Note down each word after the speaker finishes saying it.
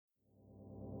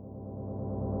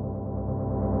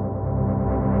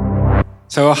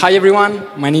Hi everyone,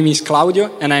 my name is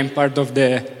Claudio and I'm part of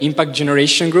the Impact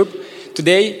Generation group.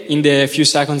 Today, in the few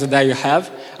seconds that I have,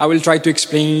 I will try to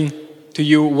explain to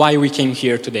you why we came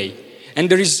here today. And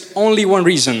there is only one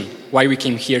reason why we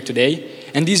came here today,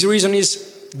 and this reason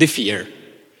is the fear.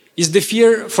 It's the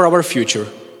fear for our future.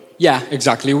 Yeah,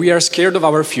 exactly, we are scared of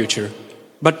our future.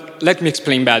 But let me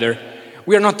explain better.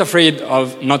 We are not afraid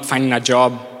of not finding a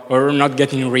job, or not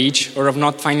getting rich, or of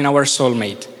not finding our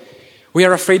soulmate. We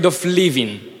are afraid of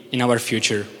living in our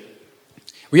future.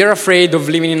 We are afraid of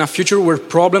living in a future where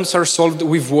problems are solved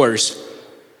with words.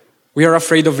 We are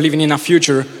afraid of living in a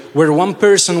future where one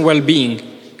person's well-being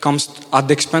comes at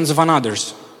the expense of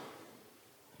another's.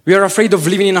 We are afraid of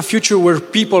living in a future where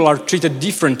people are treated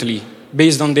differently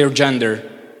based on their gender.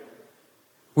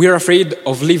 We are afraid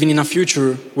of living in a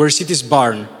future where cities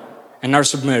burn and are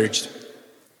submerged.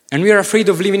 And we are afraid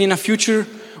of living in a future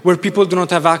where people do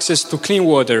not have access to clean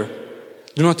water,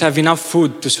 do not have enough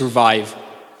food to survive,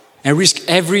 and risk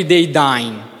every day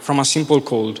dying from a simple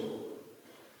cold.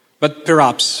 But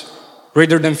perhaps,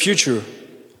 rather than future,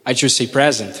 I should say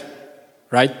present,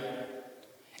 right?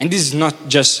 And this is not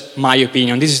just my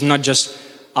opinion, this is not just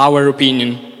our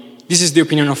opinion, this is the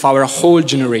opinion of our whole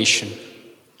generation.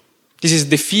 This is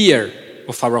the fear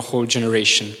of our whole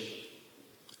generation.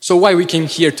 So why we came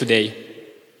here today?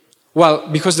 Well,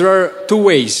 because there are two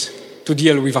ways to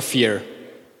deal with a fear.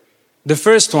 The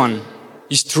first one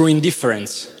is through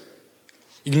indifference,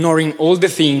 ignoring all the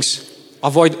things,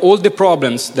 avoid all the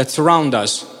problems that surround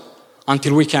us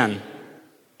until we can,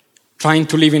 trying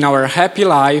to live in our happy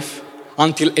life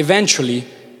until eventually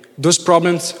those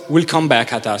problems will come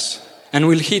back at us and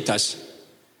will hit us.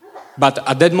 But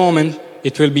at that moment,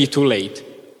 it will be too late.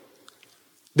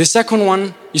 The second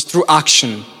one is through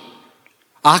action,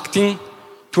 acting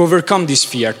to overcome this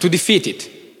fear, to defeat it.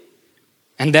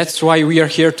 And that's why we are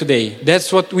here today.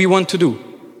 That's what we want to do.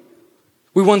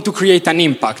 We want to create an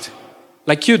impact,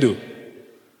 like you do.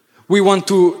 We want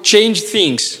to change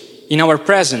things in our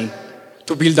present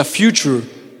to build a future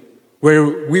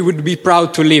where we would be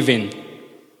proud to live in.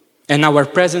 And our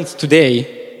present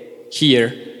today,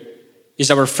 here, is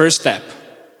our first step.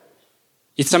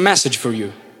 It's a message for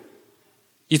you.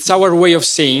 It's our way of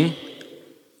saying,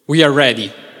 we are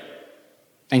ready.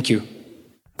 Thank you.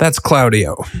 That's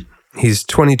Claudio. He's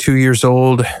 22 years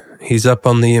old. He's up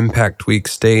on the Impact Week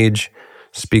stage,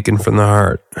 speaking from the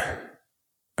heart.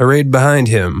 Arrayed behind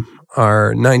him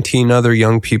are 19 other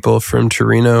young people from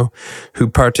Torino who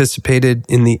participated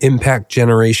in the Impact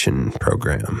Generation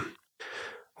program.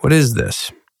 What is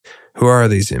this? Who are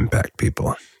these Impact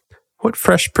people? What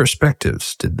fresh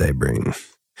perspectives did they bring?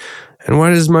 And why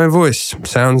does my voice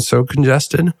sound so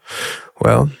congested?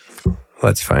 Well,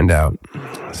 let's find out.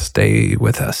 Stay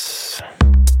with us.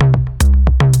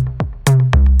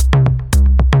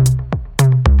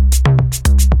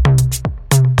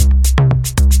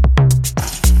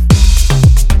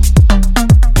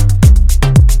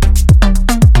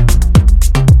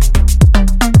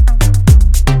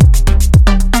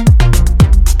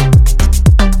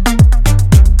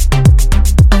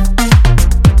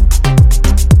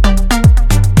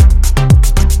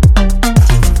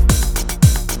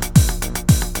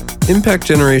 Impact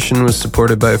Generation was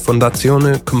supported by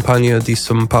Fondazione, Compagnia di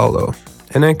São Paolo,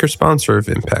 an anchor sponsor of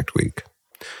Impact Week.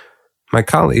 My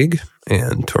colleague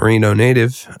and Torino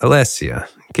native, Alessia,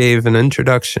 gave an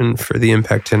introduction for the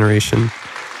Impact Generation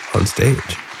on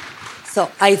stage. So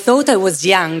I thought I was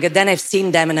young, then I've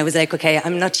seen them and I was like, okay,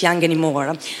 I'm not young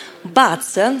anymore.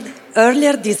 But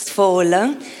earlier this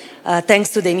fall, thanks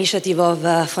to the initiative of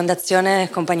Fondazione,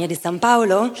 Compagnia di São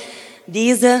Paolo,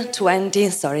 these 20,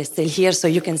 still here so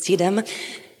you can see them,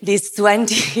 these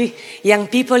 20 young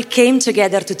people came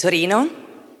together to Torino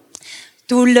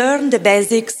to learn the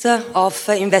basics of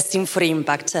investing for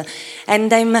impact.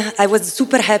 And I was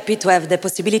super happy to have the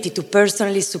possibility to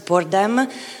personally support them,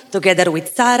 together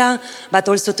with Sara, but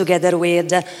also together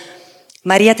with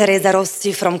Maria Teresa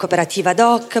Rossi from Cooperativa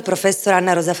Doc, Professor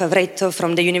Anna Rosa Favretto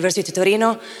from the University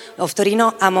of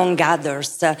Torino, among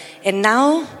others. And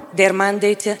now their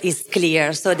mandate is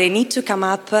clear. So they need to come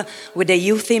up with a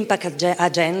youth impact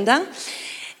agenda.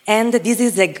 And this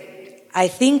is, I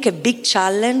think, a big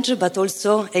challenge, but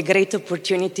also a great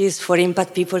opportunity for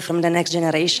impact people from the next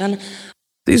generation.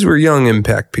 These were young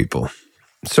impact people.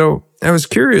 So I was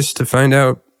curious to find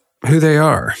out who they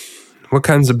are, what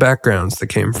kinds of backgrounds they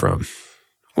came from,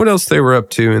 what else they were up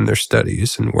to in their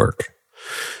studies and work.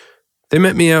 They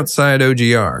met me outside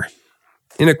OGR,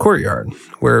 in a courtyard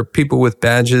where people with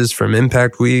badges from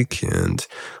Impact Week and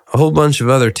a whole bunch of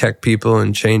other tech people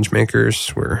and change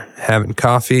makers were having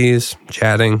coffees,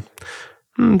 chatting,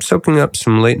 soaking up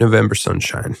some late November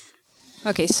sunshine.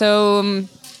 Okay, so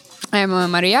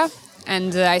I'm Maria,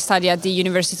 and I study at the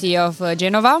University of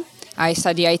Genova. I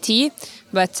study IT,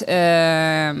 but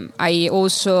I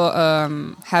also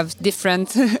have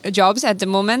different jobs at the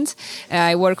moment.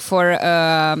 I work for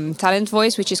Talent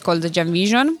Voice, which is called the Jam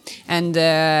Vision, and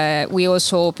we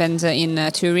also opened in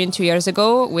Turin 2 years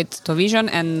ago with Tovision,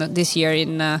 and this year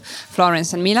in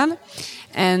Florence and Milan.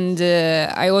 And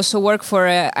I also work for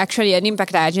actually an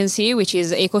impact agency, which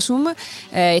is Ecosum.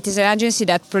 It is an agency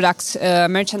that products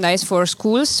merchandise for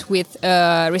schools with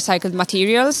recycled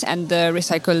materials and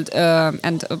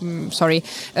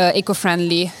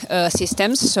eco-friendly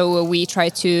systems. So we try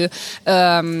to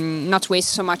not waste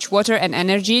so much water and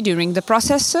energy during the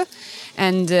process.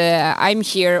 And I'm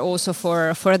here also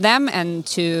for them and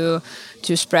to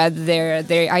spread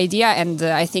their idea, and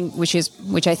I think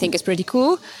which I think is pretty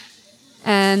cool.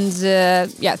 And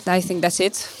I think that's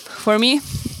it for me.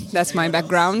 That's my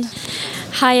background.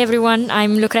 Hi everyone,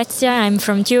 I'm Lucrezia, I'm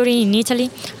from Turin in Italy.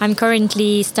 I'm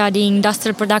currently studying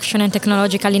Industrial Production and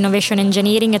Technological Innovation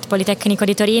Engineering at Politecnico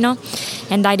di Torino,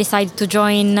 and I decided to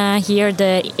join here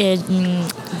the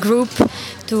group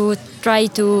to try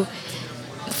to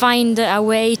find a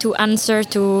way to answer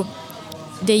to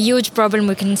the huge problem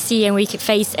we can see and we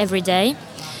face every day.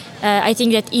 I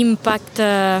think that impact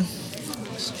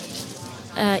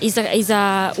is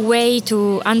a way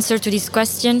to answer to this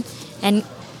question and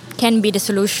can be the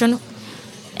solution.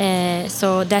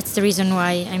 So that's the reason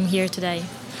why I'm here today.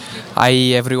 Hi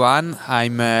everyone,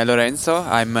 I'm Lorenzo,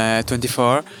 I'm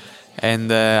 24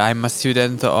 and I'm a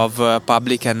student of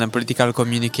public and political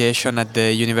communication at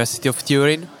the University of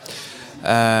Turin.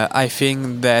 I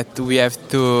think that we have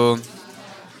to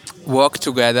work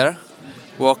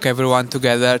everyone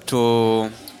together to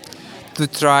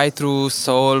try to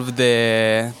solve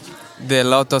the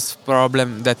lot of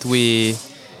problem that we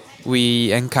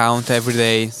encounter every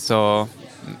day. So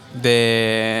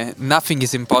nothing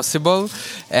is impossible,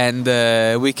 and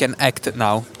we can act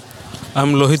now.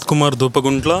 I'm Lohit Kumar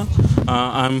Dopaguntla.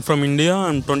 I'm from India.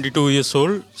 I'm 22 years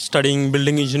old, studying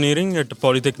building engineering at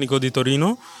Politecnico di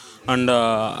Torino, and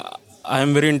I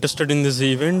am very interested in this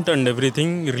event and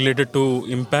everything related to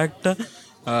impact.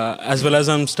 As well as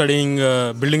I'm studying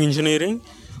building engineering,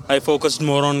 I focused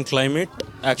more on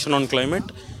action on climate,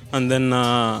 and then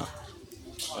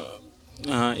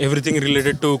everything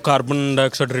related to carbon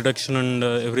dioxide reduction and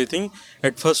everything.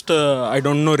 At first, I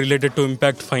don't know related to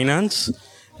impact finance.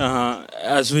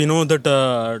 As we know that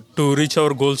to reach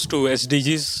our goals to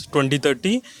SDGs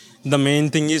 2030, the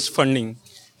main thing is funding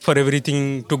for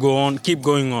everything to go on, keep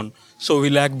going on. So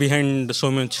we lag behind so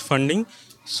much funding.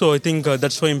 So I think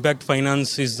that's why impact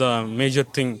finance is the major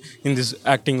thing in this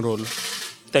acting role.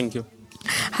 Thank you.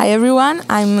 Hi everyone,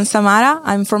 I'm Samara.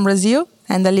 I'm from Brazil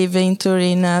and I live in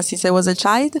Turin since I was a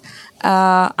child.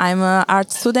 I'm an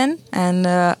art student and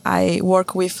I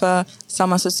work with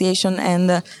some association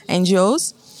and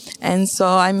NGOs. And so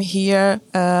I'm here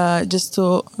just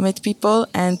to meet people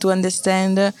and to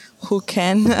understand who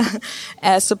can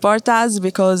support us,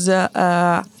 because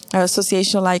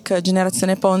association like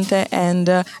Generazione Ponte and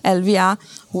LVA,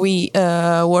 we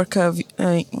work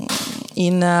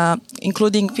in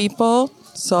including people,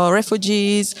 so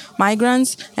refugees,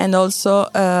 migrants, and also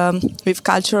with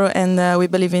culture, and we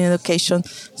believe in education.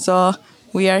 So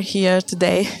we are here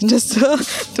today just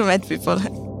to meet people.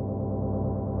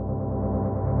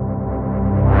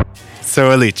 So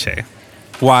Alice,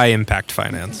 why impact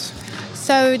finance?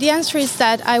 So the answer is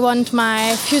that I want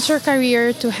my future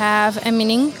career to have a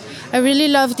meaning. I really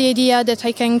love the idea that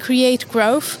I can create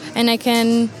growth and I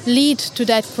can lead to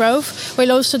that growth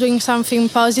while also doing something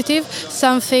positive,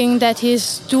 something that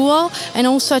is dual and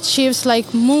also achieves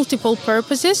like multiple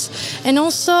purposes. And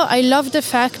also I love the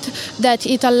fact that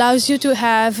it allows you to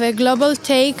have a global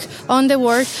take on the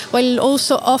work while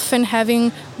also often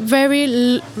having very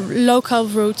local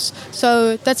roots.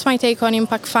 So that's my take on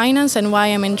impact finance and why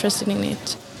I'm interested in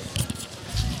it.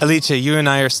 Alice, you and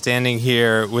I are standing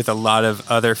here with a lot of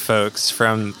other folks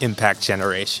from Impact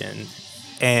Generation.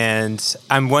 And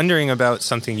I'm wondering about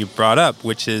something you brought up,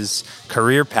 which is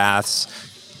career paths.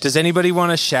 Does anybody want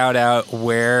to shout out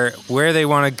where they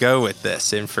want to go with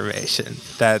this information?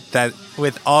 That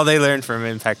with all they learned from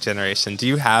Impact Generation, do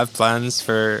you have plans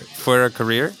for a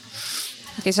career?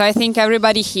 Okay, so I think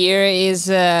everybody here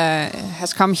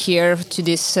has come here to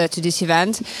this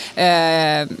event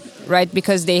right?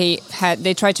 Because they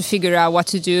try to figure out what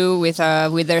to do with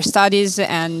their studies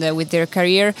and with their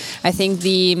career. I think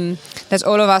that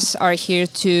all of us are here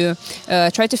to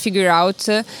try to figure out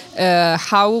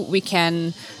how we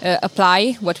can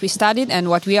apply what we studied and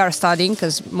what we are studying,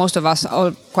 because most of us,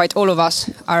 quite all of us,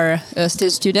 are still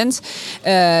students,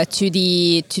 to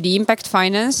the impact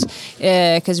finance,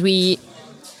 because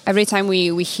every time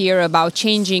we hear about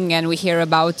changing and we hear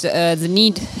about the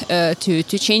need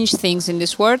to change things in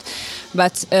this world,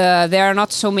 but there are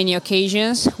not so many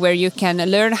occasions where you can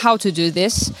learn how to do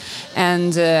this,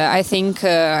 and I think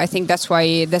that's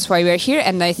why we're here,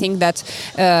 and I think that.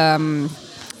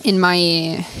 In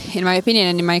my opinion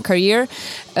and in my career,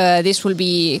 this will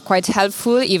be quite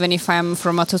helpful, even if I'm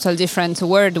from a total different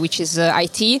world, which is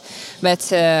IT.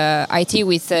 But IT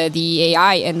with the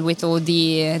AI and with all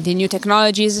the new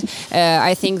technologies,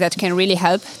 I think that can really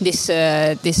help this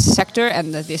sector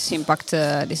and this impact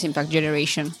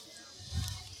generation.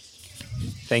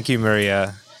 Thank you,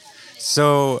 Maria.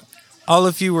 So all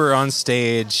of you were on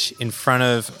stage in front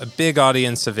of a big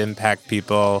audience of impact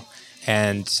people.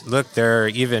 And look, there are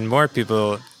even more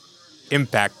people,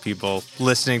 impact people,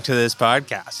 listening to this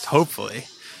podcast, hopefully.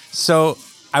 So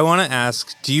I want to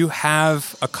ask, do you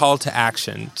have a call to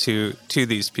action to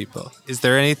these people? Is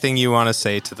there anything you want to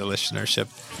say to the listenership?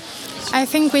 I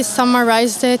think we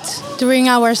summarized it during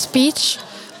our speech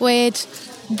with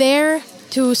dare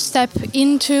to step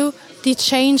into the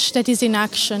change that is in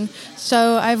action.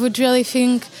 So I would really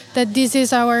think that this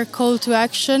is our call to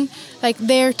action, like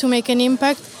dare to make an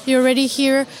impact. You're already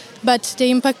here, but the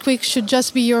Impact Week should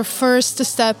just be your first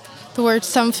step towards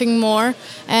something more.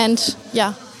 And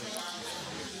yeah.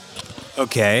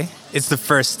 Okay, it's the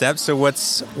first step. So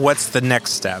what's the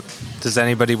next step? Does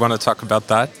anybody want to talk about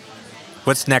that?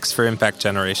 What's next for Impact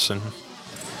Generation?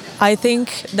 I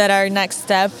think that our next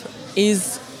step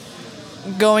is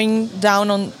going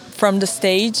down from the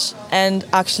stage and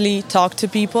actually talk to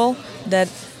people that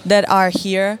are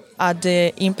here at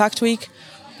the Impact Week,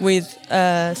 with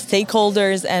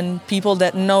stakeholders and people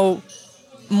that know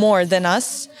more than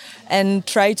us, and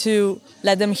try to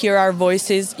let them hear our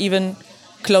voices even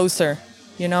closer,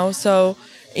 So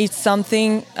it's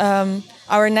something,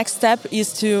 our next step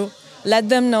is to let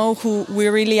them know who we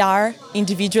really are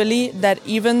individually, that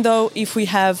even though if we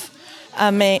have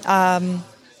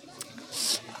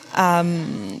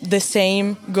the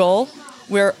same goal,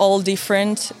 we're all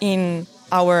different in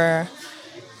our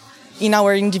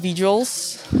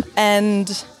individuals,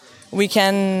 and we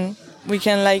can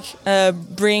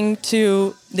bring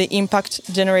to the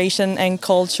impact generation and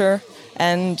culture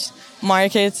and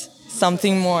market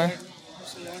something more,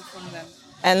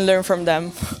 and learn from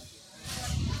them.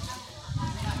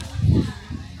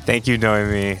 Thank you,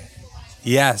 Noemi.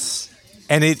 Yes,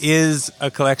 and it is a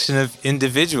collection of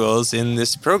individuals in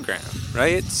this program,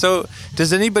 right? So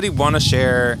does anybody want to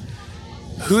share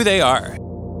who they are?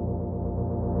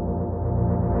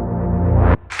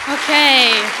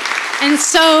 Okay, and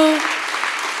so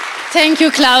thank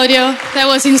you, Claudio. That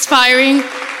was inspiring.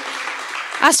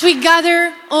 As we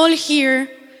gather all here,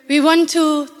 we want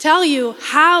to tell you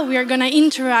how we are going to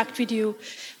interact with you.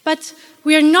 But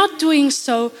we are not doing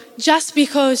so just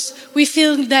because we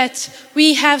feel that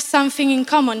we have something in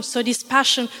common, so this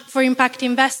passion for impact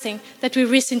investing that we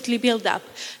recently built up.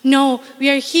 No, we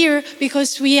are here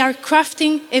because we are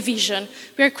crafting a vision.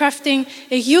 We are crafting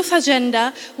a youth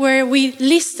agenda where we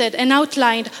listed and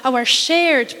outlined our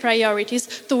shared priorities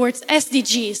towards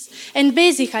SDGs. And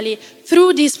basically,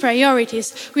 through these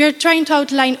priorities, we are trying to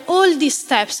outline all these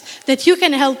steps that you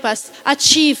can help us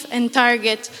achieve and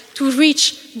target to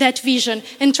reach that vision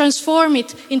and transform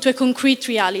it into a concrete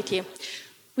reality.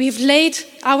 We've laid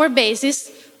our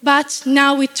basis, but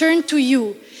now we turn to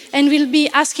you and we'll be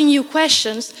asking you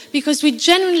questions because we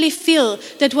genuinely feel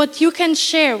that what you can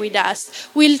share with us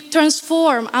will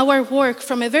transform our work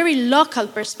from a very local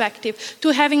perspective to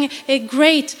having a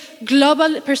great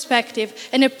global perspective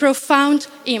and a profound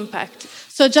impact.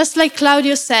 So just like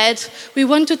Claudio said, we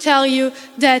want to tell you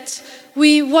that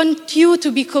we want you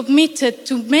to be committed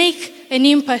to make an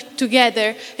impact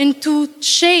together and to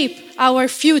shape our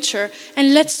future.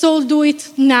 And let's all do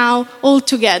it now, all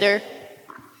together.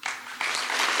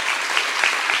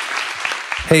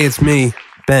 Hey, it's me,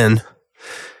 Ben.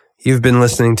 You've been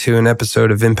listening to an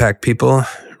episode of Impact People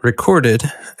recorded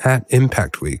at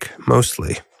Impact Week,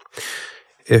 mostly.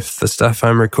 If the stuff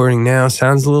I'm recording now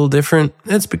sounds a little different,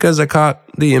 it's because I caught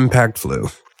the impact flu.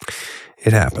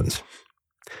 It happens.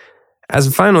 As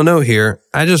a final note here,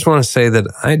 I just want to say that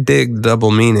I dig the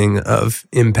double meaning of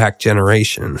impact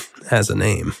generation as a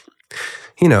name.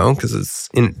 because it's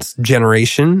in its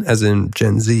generation, as in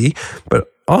Gen Z, but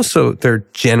also they're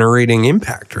generating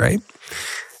impact, right?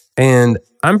 And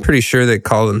I'm pretty sure they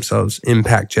call themselves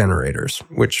impact generators,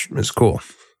 which is cool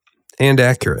and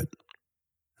accurate.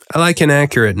 I like an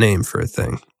accurate name for a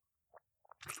thing.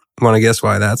 Want to guess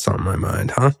why that's on my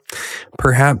mind, huh?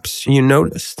 Perhaps you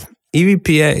noticed.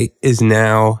 EVPA is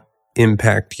now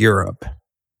Impact Europe.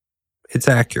 It's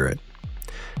accurate.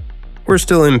 We're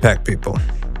still impact people.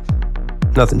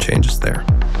 Nothing changes there.